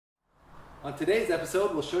On today's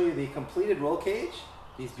episode, we'll show you the completed roll cage,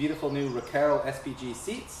 these beautiful new Recaro SPG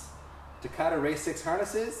seats, Takata Race 6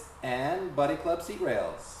 harnesses, and BuddyClub seat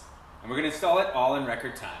rails. And we're going to install it all in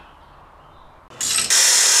record time.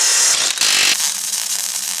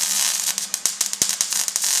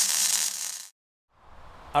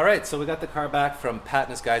 Alright, so we got the car back from Pat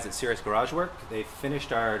and his guys at Cyrious Garageworks. They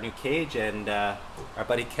finished our new cage, and our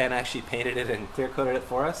buddy Ken actually painted it and clear coated it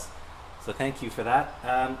for us. So thank you for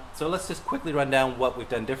that. So let's just quickly run down what we've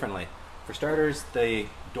done differently. For starters, the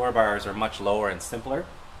door bars are much lower and simpler.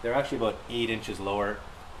 They're actually about 8 inches lower,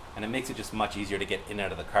 and it makes it just much easier to get in and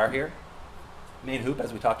out of the car here. Main hoop,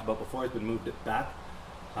 as we talked about before, has been moved back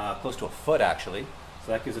close to a foot actually.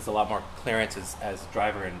 So that gives us a lot more clearance as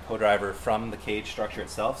driver and co-driver from the cage structure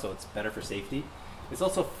itself, so it's better for safety. This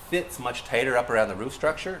also fits much tighter up around the roof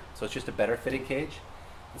structure, so it's just a better fitting cage.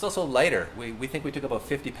 It's also lighter. We think we took about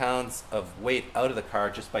 50 pounds of weight out of the car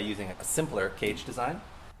just by using a simpler cage design.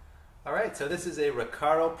 Alright, so this is a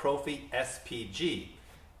Recaro Profi SPG.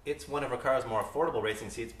 It's one of Recaro's more affordable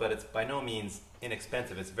racing seats, but it's by no means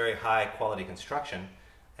inexpensive. It's very high quality construction,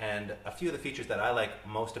 and a few of the features that I like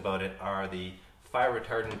most about it are the fire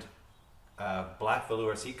retardant black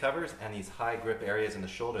velour seat covers and these high grip areas in the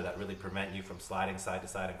shoulder that really prevent you from sliding side to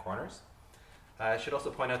side in corners. I should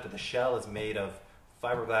also point out that the shell is made of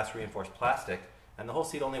fiberglass reinforced plastic, and the whole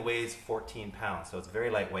seat only weighs 14 pounds, so it's very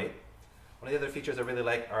lightweight. One of the other features I really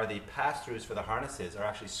like are the pass-throughs for the harnesses are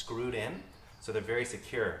actually screwed in, so they're very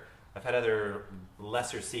secure. I've had other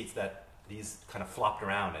lesser seats that these kind of flopped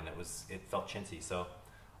around and it felt chintzy. So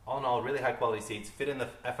all in all, really high quality seats, fit in the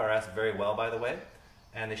FRS very well, by the way,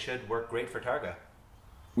 and they should work great for Targa.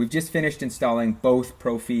 We've just finished installing both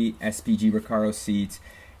Profi SPG Recaro seats,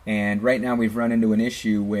 and right now we've run into an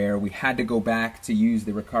issue where we had to go back to use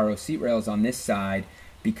the Recaro seat rails on this side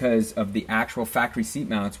because of the actual factory seat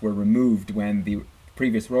mounts were removed when the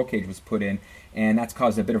previous roll cage was put in, and that's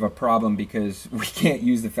caused a bit of a problem because we can't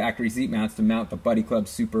use the factory seat mounts to mount the BuddyClub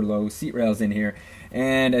Super Low seat rails in here.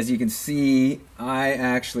 And as you can see, I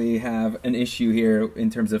actually have an issue here in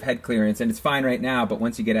terms of head clearance, and it's fine right now, but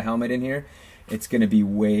once you get a helmet in here, it's going to be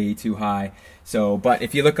way too high. So, but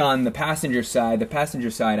if you look on the passenger side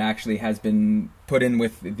actually has been put in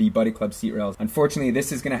with the BuddyClub seat rails. Unfortunately,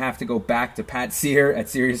 this is going to have to go back to Pat Sear at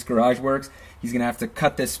Cyrious Garageworks. He's going to have to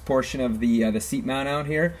cut this portion of the seat mount out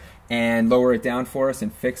here and lower it down for us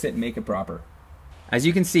and fix it and make it proper. As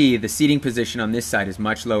you can see, the seating position on this side is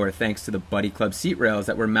much lower thanks to the BuddyClub seat rails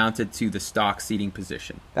that were mounted to the stock seating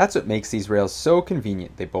position. That's what makes these rails so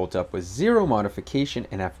convenient. They bolt up with zero modification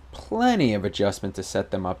and have plenty of adjustment to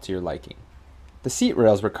set them up to your liking. The seat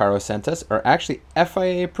rails Recaro sent us are actually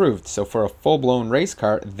FIA approved, so for a full-blown race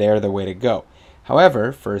car, they're the way to go.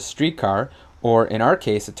 However, for a street car, or in our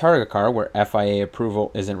case a Targa car where FIA approval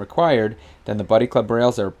isn't required, then the BuddyClub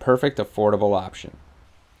rails are a perfect affordable option.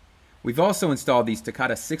 We've also installed these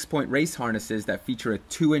Takata 6-point race harnesses that feature a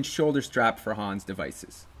 2-inch shoulder strap for Hans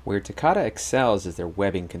devices. Where Takata excels is their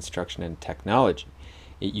webbing construction and technology.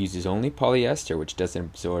 It uses only polyester, which doesn't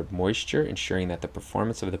absorb moisture, ensuring that the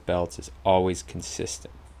performance of the belts is always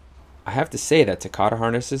consistent. I have to say that Takata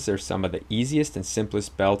harnesses are some of the easiest and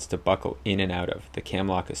simplest belts to buckle in and out of. The cam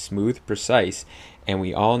lock is smooth, precise, and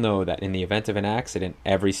we all know that in the event of an accident,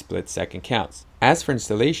 every split second counts. As for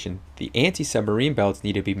installation, the anti-submarine belts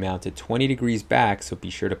need to be mounted 20 degrees back, so be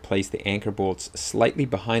sure to place the anchor bolts slightly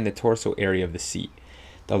behind the torso area of the seat.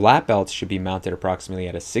 The lap belts should be mounted approximately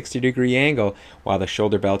at a 60-degree angle, while the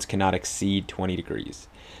shoulder belts cannot exceed 20 degrees.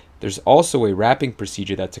 There's also a wrapping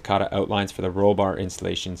procedure that Takata outlines for the roll bar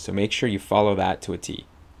installation, so make sure you follow that to a T.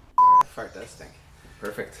 That fart does stink.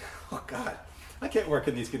 Perfect. Oh God, I can't work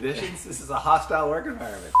in these conditions. This is a hostile work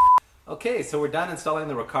environment. Okay, so we're done installing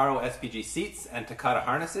the Recaro SPG seats and Takata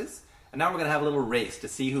harnesses, and now we're going to have a little race to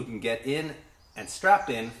see who can get in and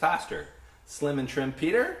strapped in faster. Slim and trim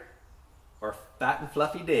Peter, or fat and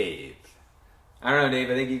fluffy Dave? I don't know, Dave.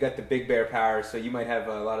 I think you got the big bear power, so you might have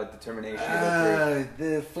a lot of determination.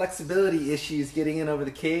 The flexibility issues getting in over the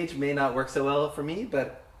cage may not work so well for me,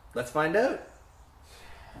 but let's find out.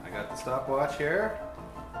 I got the stopwatch here.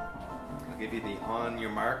 I'll give you the on your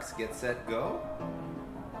marks, get set, go.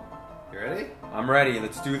 You ready? I'm ready.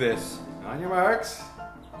 Let's do this. On your marks,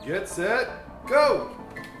 get set, go!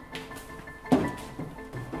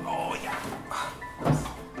 Oh yeah!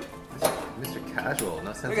 Mr. Casual,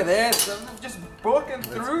 no sense. Look at this. I'm just booking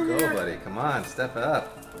through Let's go, here. buddy. Come on, step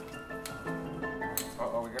up.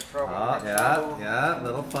 Uh-oh, we got trouble. Oh, yeah,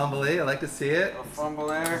 little fumbly. I like to see it. Little fumble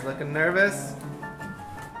there. He's looking nervous.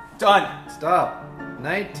 Done. Stop.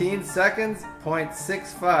 19 seconds,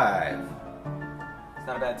 0.65. It's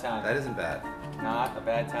not a bad time. That isn't bad. Not a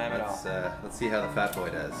bad time at all. Let's see how the fat boy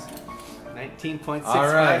does.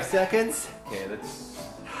 19.65 right. seconds. Okay, let's...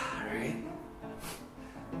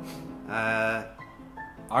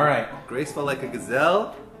 All right. Graceful like a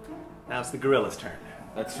gazelle. Now it's the gorilla's turn.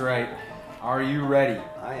 That's right. Are you ready?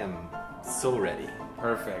 I am so ready.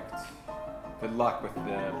 Perfect. Good luck with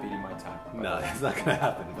beating my time. No, it's not gonna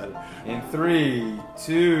happen. But in 3,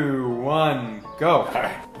 2, 1, go. All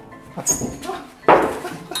right. I'm stuck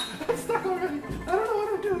already. I don't know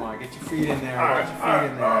what I'm doing. Come on, get your feet in there. Get your feet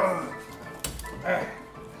in there.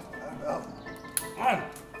 Come on.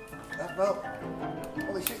 That belt.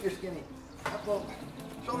 Holy shit, you're skinny. That belt.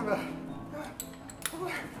 Shoulder belt.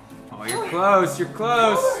 Oh, you're close. You're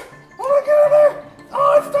close. How do I get in there?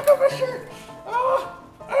 Oh, it's stuck on my shirt. Oh,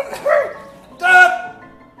 I'm hurt.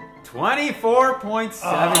 24.7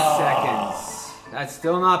 seconds. That's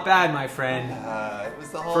still not bad, my friend. It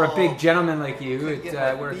was the whole... For a big gentleman like you,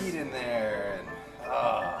 it works. Feet in there. And,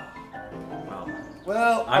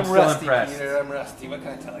 well, I'm still rusty, impressed. Peter. I'm rusty. What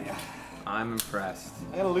can I tell you? I'm impressed.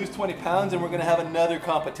 I'm gonna lose 20 pounds and we're gonna have another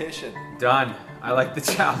competition. Done. I like the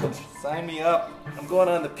challenge. Sign me up. I'm going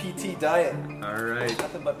on the PT diet. All right.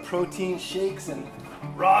 Nothing but protein shakes and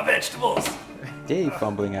raw vegetables. Dave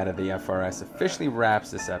fumbling out of the FRS officially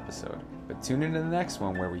wraps this episode, but tune into the next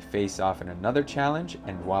one where we face off in another challenge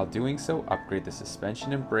and while doing so upgrade the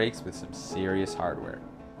suspension and brakes with some serious hardware.